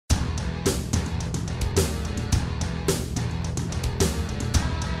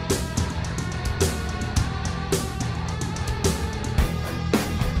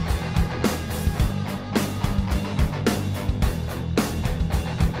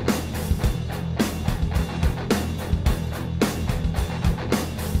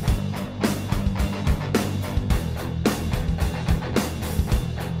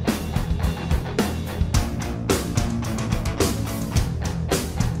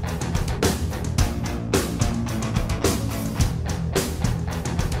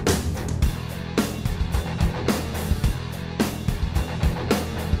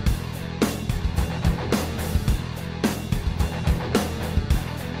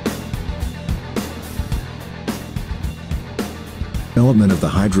Development of the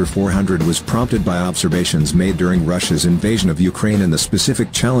Hydra 400 was prompted by observations made during Russia's invasion of Ukraine and the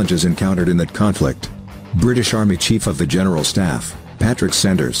specific challenges encountered in that conflict. British Army Chief of the General Staff, Patrick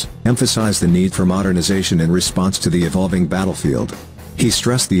Sanders, emphasized the need for modernization in response to the evolving battlefield. He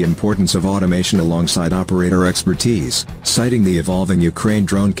stressed the importance of automation alongside operator expertise, citing the evolving Ukraine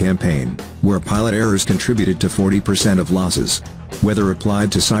drone campaign, where pilot errors contributed to 40% of losses. Whether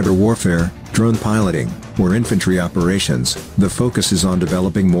applied to cyber warfare, drone piloting, or infantry operations, the focus is on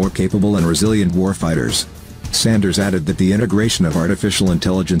developing more capable and resilient warfighters. Sanders added that the integration of artificial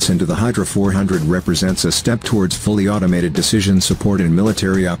intelligence into the Hydra 400 represents a step towards fully automated decision support in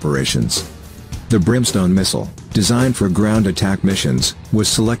military operations. The Brimstone missile, designed for ground attack missions, was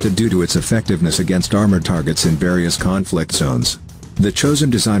selected due to its effectiveness against armored targets in various conflict zones. The chosen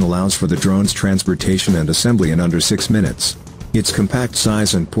design allows for the drone's transportation and assembly in under 6 minutes. Its compact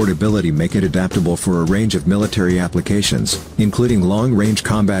size and portability make it adaptable for a range of military applications, including long-range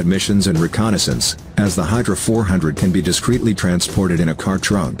combat missions and reconnaissance, as the Hydra 400 can be discreetly transported in a car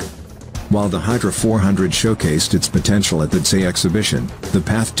trunk. While the Hydra 400 showcased its potential at the DSEI exhibition, the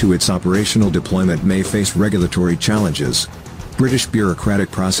path to its operational deployment may face regulatory challenges. British bureaucratic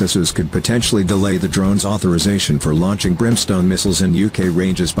processes could potentially delay the drone's authorization for launching Brimstone missiles in UK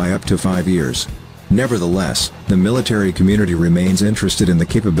ranges by up to 5 years. Nevertheless, the military community remains interested in the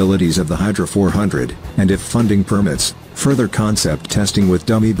capabilities of the Hydra 400, and if funding permits, further concept testing with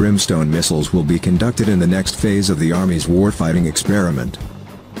dummy Brimstone missiles will be conducted in the next phase of the Army's warfighting experiment.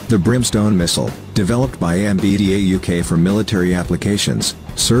 The Brimstone missile, developed by MBDA UK for military applications,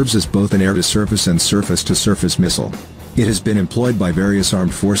 serves as both an air-to-surface and surface-to-surface missile. It has been employed by various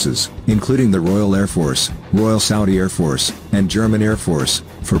armed forces, including the Royal Air Force, Royal Saudi Air Force, and German Air Force,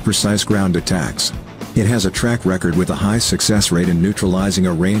 for precise ground attacks. It has a track record with a high success rate in neutralizing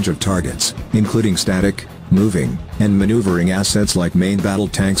a range of targets, including static, moving, and maneuvering assets like main battle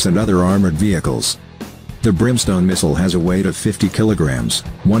tanks and other armored vehicles. The Brimstone missile has a weight of 50 kilograms,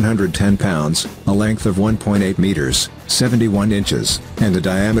 110 pounds, a length of 1.8 meters, 71 inches, and a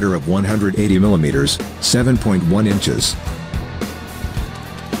diameter of 180 millimeters, 7.1 inches.